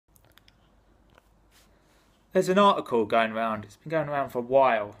There's an article going around, it's been going around for a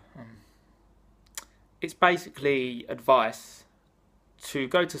while. It's basically advice to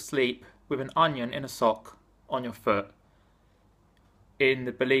go to sleep with an onion in a sock on your foot in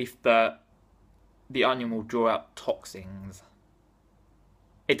the belief that the onion will draw out toxins.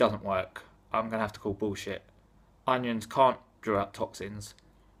 It doesn't work. I'm going to have to call bullshit. Onions can't draw out toxins.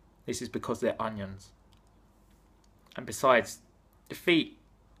 This is because they're onions. And besides, the feet,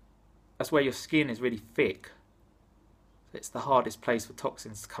 that's where your skin is really thick. It's the hardest place for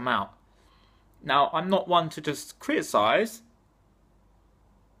toxins to come out. Now, I'm not one to just criticise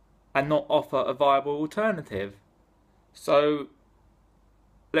and not offer a viable alternative. So,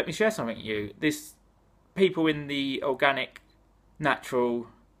 let me share something with you. People in the organic, natural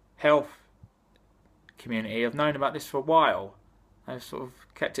health community have known about this for a while. I've sort of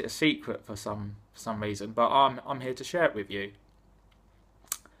kept it a secret for some reason, but I'm here to share it with you.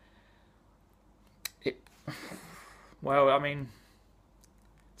 Well, I mean,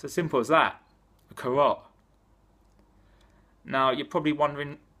 it's as simple as that. A carrot. Now, you're probably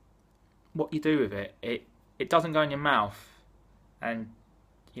wondering what you do with it. It doesn't go in your mouth, and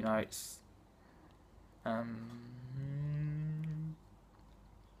you know it's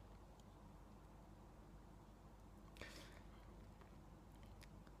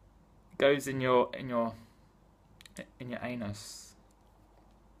goes in your anus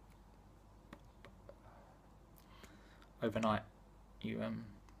overnight. You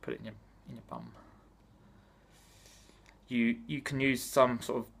put it in your bum. You can use some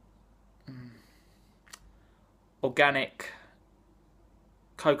sort of organic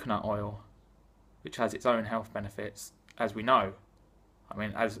coconut oil, which has its own health benefits, as we know. I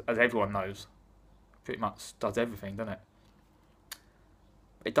mean, as everyone knows, pretty much does everything, doesn't it?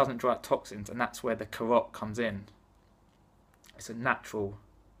 It doesn't draw out toxins, and that's where the carrot comes in. It's a natural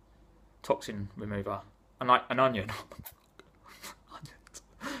toxin remover, unlike an onion.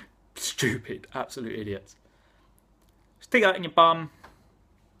 Stupid, absolute idiots. Stick that in your bum.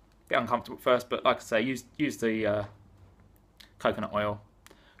 Bit uncomfortable at first, but like I say, use the coconut oil.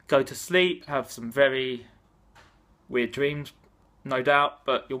 Go to sleep. Have some very weird dreams, no doubt,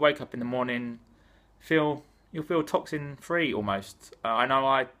 but you'll wake up in the morning, you'll feel toxin free almost. I know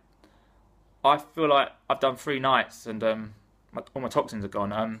I feel like I've done 3 nights and all my toxins are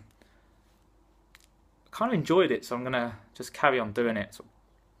gone. I kind of enjoyed it, so I'm gonna just carry on doing it sort of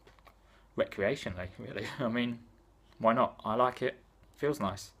recreationally, really. I mean, why not? I like it. Feels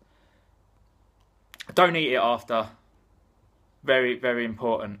nice. Don't eat it after. Very, very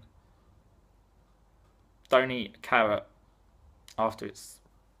important. Don't eat a carrot after it's...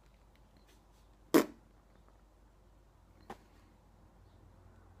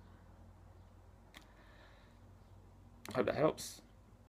 Hope that helps.